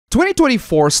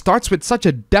2024 starts with such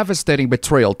a devastating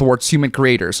betrayal towards human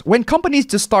creators when companies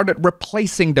just started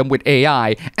replacing them with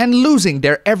AI and losing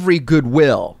their every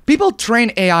goodwill. People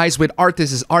train AIs with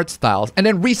artists' art styles and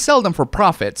then resell them for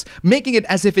profits, making it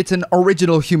as if it's an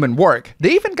original human work.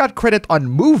 They even got credit on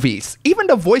movies. Even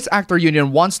the voice actor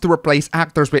union wants to replace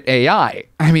actors with AI.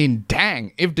 I mean,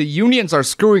 dang, if the unions are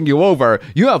screwing you over,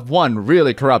 you have one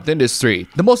really corrupt industry.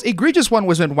 The most egregious one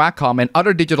was when Wacom and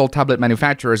other digital tablet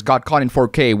manufacturers got caught in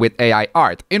 4K with AI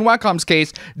art. In Wacom's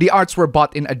case, the arts were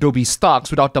bought in Adobe stocks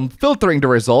without them filtering the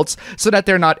results so that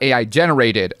they're not AI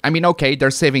generated. I mean, okay, they're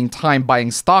saving time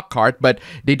buying stock art, but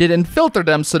they didn't filter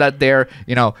them so that they're,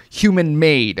 human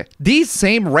made. These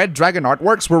same Red Dragon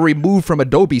artworks were removed from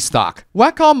Adobe stock.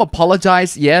 Wacom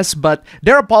apologized, yes, but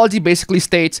their apology basically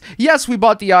states, yes, we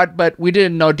bought the art, but we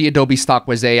didn't know the Adobe stock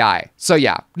was AI. So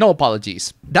yeah, no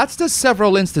apologies. That's just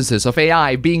several instances of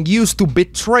AI being used to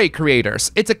betray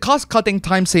creators. It's a cost-cutting,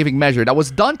 time-saving measure that was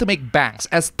done to make banks,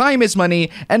 as time is money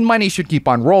and money should keep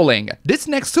on rolling. This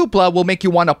next supla will make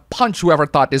you want to punch whoever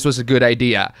thought this was a good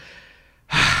idea.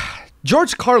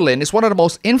 George Carlin is one of the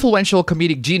most influential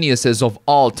comedic geniuses of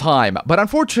all time, but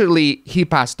unfortunately, he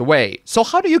passed away. So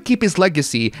how do you keep his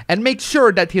legacy and make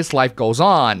sure that his life goes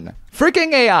on?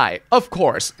 Freaking AI, of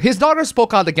course. His daughter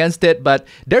spoke out against it, but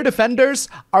their defenders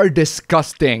are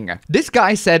disgusting. This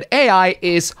guy said AI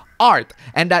is art,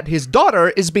 and that his daughter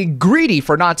is being greedy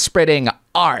for not spreading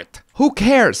art. Who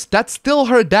cares? That's still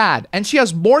her dad, and she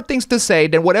has more things to say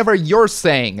than whatever you're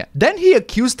saying. Then he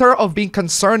accused her of being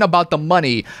concerned about the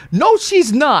money. No,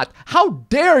 she's not. How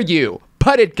dare you?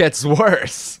 But it gets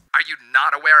worse. Are you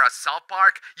not aware of South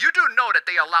Park? You do know that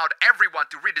they allowed everyone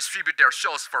to redistribute their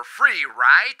shows for free,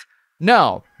 right?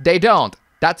 No, they don't.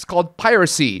 That's called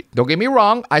piracy. Don't get me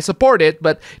wrong, I support it,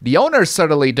 but the owners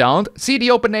certainly don't. See the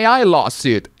OpenAI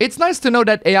lawsuit. It's nice to know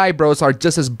that AI bros are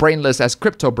just as brainless as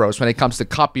crypto bros when it comes to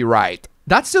copyright.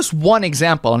 That's just one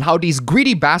example on how these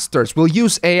greedy bastards will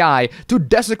use AI to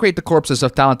desecrate the corpses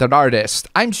of talented artists.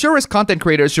 I'm sure as content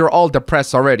creators you're all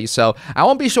depressed already, so I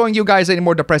won't be showing you guys any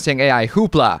more depressing AI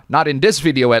hoopla. Not in this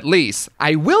video at least.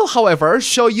 I will, however,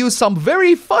 show you some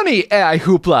very funny AI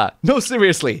hoopla. No,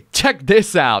 seriously, check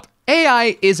this out.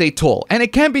 AI is a tool, and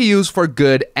it can be used for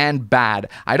good and bad.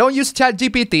 I don't use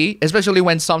ChatGPT, especially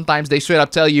when sometimes they straight up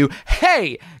tell you,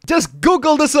 hey, just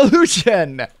Google the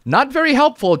solution. Not very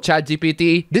helpful,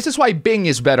 ChatGPT. This is why Bing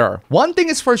is better. One thing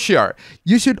is for sure,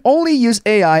 you should only use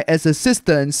AI as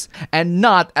assistance and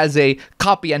not as a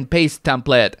copy and paste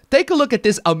template. Take a look at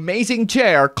this amazing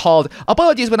chair called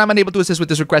 "Apologies when I'm unable to assist with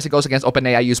this request, it goes against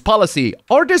OpenAI use policy."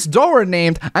 Or this drawer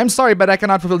named "I'm sorry but I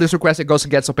cannot fulfill this request, it goes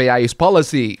against OpenAI use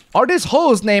policy." Or this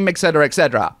hose name, etc,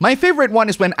 etc. My favorite one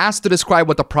is when asked to describe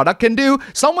what the product can do,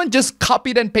 someone just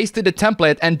copied and pasted the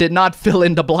template and did not fill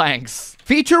in the blanks.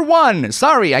 Feature 1,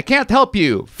 sorry, I can't help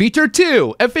you. Feature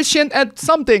 2, efficient at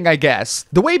something, I guess.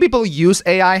 The way people use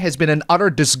AI has been an utter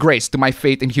disgrace to my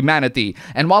faith in humanity.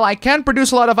 And while I can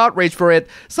produce a lot of outrage for it,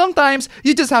 sometimes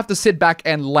you just have to sit back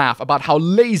and laugh about how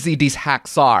lazy these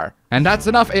hacks are. And that's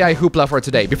enough AI hoopla for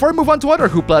today. Before we move on to other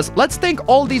hooplas, let's thank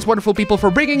all these wonderful people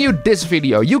for bringing you this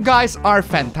video. You guys are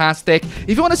fantastic.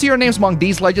 If you want to see your names among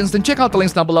these legends, then check out the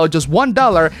links down below. Just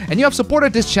 $1 and you have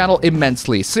supported this channel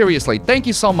immensely. Seriously, thank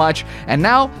you so much. And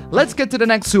now, let's get to the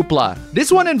next hoopla.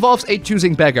 This one involves a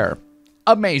choosing beggar.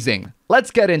 Amazing.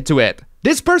 Let's get into it.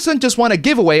 This person just won a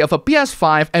giveaway of a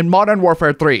PS5 and Modern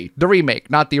Warfare 3, the remake,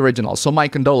 not the original, so my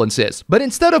condolences. But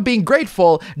instead of being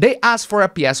grateful, they asked for a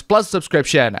PS Plus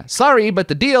subscription. Sorry, but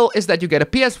the deal is that you get a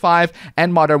PS5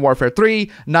 and Modern Warfare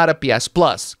 3, not a PS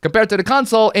Plus. Compared to the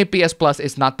console, a PS Plus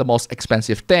is not the most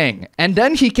expensive thing. And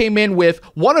then he came in with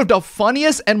one of the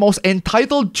funniest and most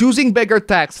entitled choosing beggar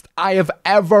texts I have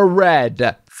ever read.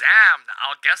 Damn,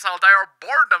 I guess I'll die of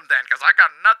boredom then, cause I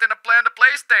got nothing to play on the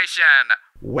PlayStation.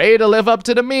 Way to live up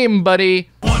to the meme,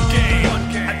 buddy. One game,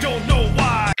 I don't know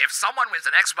why. If someone wins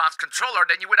an Xbox controller,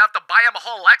 then you would have to buy him a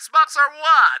whole Xbox or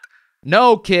what?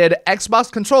 No, kid,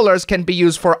 Xbox controllers can be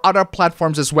used for other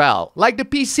platforms as well, like the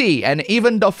PC and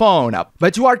even the phone.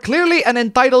 But you are clearly an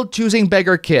entitled choosing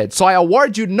beggar kid, so I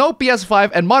award you no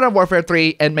PS5 and Modern Warfare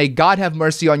 3, and may God have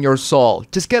mercy on your soul.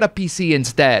 Just get a PC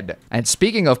instead. And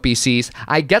speaking of PCs,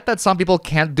 I get that some people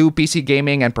can't do PC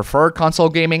gaming and prefer console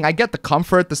gaming. I get the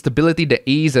comfort, the stability, the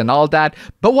ease, and all that.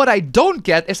 But what I don't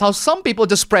get is how some people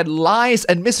just spread lies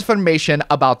and misinformation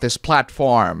about this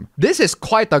platform. This is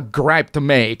quite a gripe to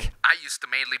make. I used to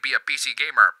mainly be a PC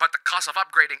gamer, but the cost of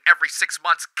upgrading every 6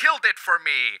 months killed it for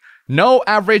me. No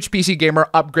average PC gamer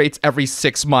upgrades every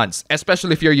 6 months,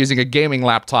 especially if you're using a gaming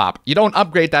laptop. You don't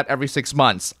upgrade that every 6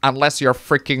 months, unless you're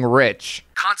freaking rich.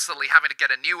 Constantly having to get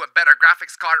a new and better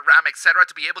graphics card, RAM, etc.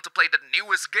 to be able to play the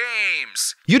newest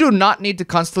games. You do not need to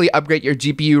constantly upgrade your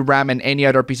GPU, RAM, and any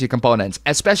other PC components,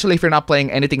 especially if you're not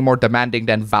playing anything more demanding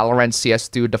than Valorant,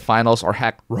 CS2, The Finals, or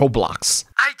heck, Roblox.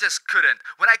 I just couldn't,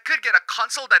 when I could get a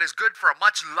console that is good for a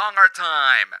much longer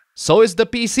time. So is the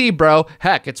PC, bro.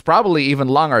 Heck, it's probably even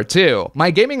longer too.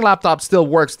 My gaming laptop still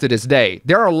works to this day.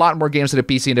 There are a lot more games on the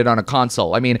PC than on a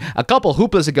console. I mean, a couple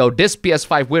hooplas ago, this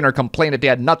PS5 winner complained that they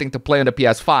had nothing to play on the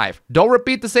PS5. Don't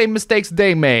repeat the same mistakes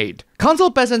they made.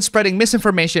 Console peasants spreading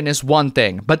misinformation is one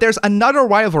thing, but there's another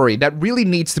rivalry that really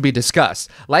needs to be discussed.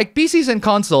 Like PCs and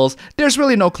consoles, there's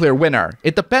really no clear winner.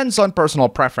 It depends on personal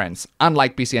preference.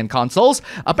 Unlike PC and consoles,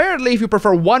 apparently if you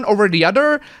prefer one over the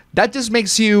other, that just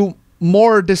makes you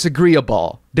more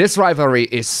disagreeable. This rivalry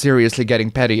is seriously getting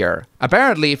pettier.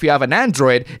 Apparently, if you have an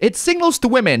Android, it signals to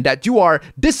women that you are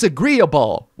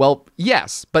disagreeable. Well,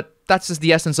 yes, but that's just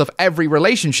the essence of every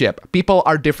relationship. People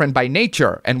are different by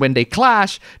nature, and when they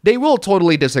clash, they will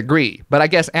totally disagree. But I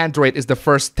guess Android is the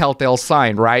first telltale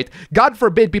sign, right? God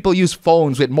forbid people use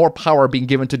phones with more power being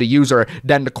given to the user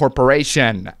than the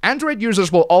corporation. Android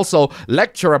users will also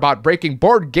lecture about breaking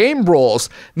board game rules.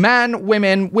 Man,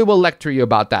 women, we will lecture you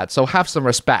about that, so have some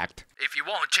respect. If you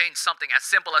won't change something as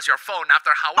simple as your phone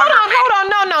after however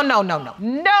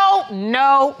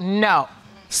No.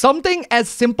 Something as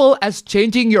simple as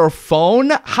changing your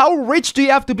phone? How rich do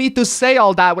you have to be to say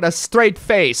all that with a straight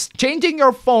face? Changing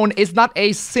your phone is not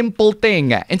a simple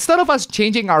thing. Instead of us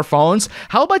changing our phones,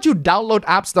 how about you download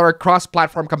apps that are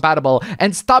cross-platform compatible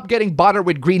and stop getting bothered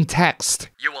with green text?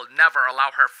 You will never allow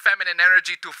her feminine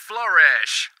energy to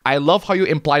flourish. I love how you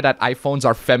imply that iPhones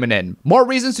are feminine. More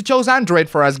reasons to choose Android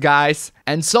for us, guys.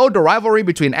 And so the rivalry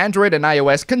between Android and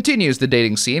iOS continues the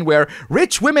dating scene where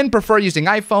rich women prefer using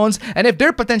iPhones, and if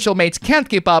their potential mates can't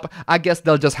keep up, I guess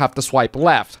they'll just have to swipe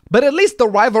left. But at least the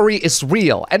rivalry is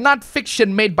real and not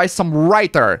fiction made by some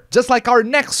writer, just like our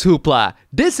next hoopla.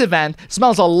 This event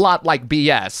smells a lot like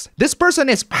BS. This person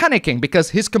is panicking because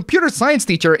his computer science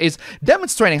teacher is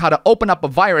demonstrating how to open up a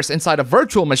virus inside a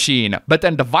virtual machine, but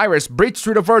then the virus breached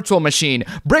through the virtual machine,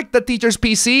 bricked the teacher's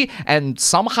PC, and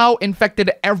somehow infected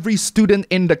every student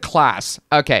in the class.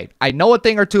 Okay, I know a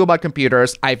thing or two about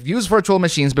computers, I've used virtual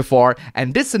machines before,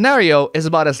 and this scenario is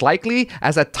about as likely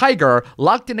as a tiger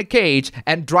locked in a cage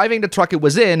and driving the truck it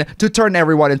was in to turn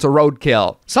everyone into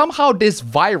roadkill. Somehow this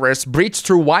virus breached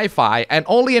through Wi-Fi and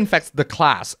only infects the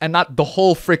class and not the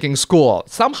whole freaking school.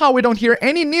 Somehow we don't hear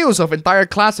any news of entire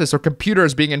classes or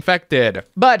computers being infected.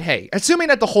 But hey, assuming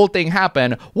that the whole thing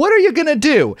happened, what are you gonna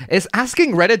do? Is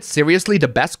asking Reddit seriously the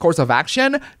best course of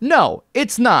action? No,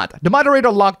 it's not. The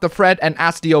moderator locked the thread and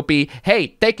asked the OP,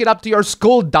 hey, take it up to your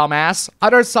school, dumbass.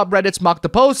 Other subreddits mocked the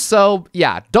post, so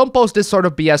yeah, don't post this sort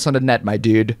of BS on the net, my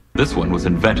dude. This one was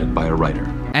invented by a writer.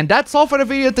 And that's all for the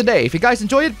video today. If you guys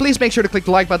enjoyed it, please make sure to click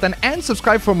the like button and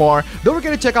subscribe for more. Don't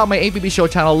forget to check out my APB show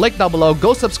channel, link down below.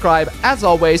 Go subscribe. As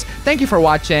always, thank you for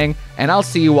watching, and I'll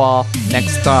see you all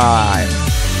next time.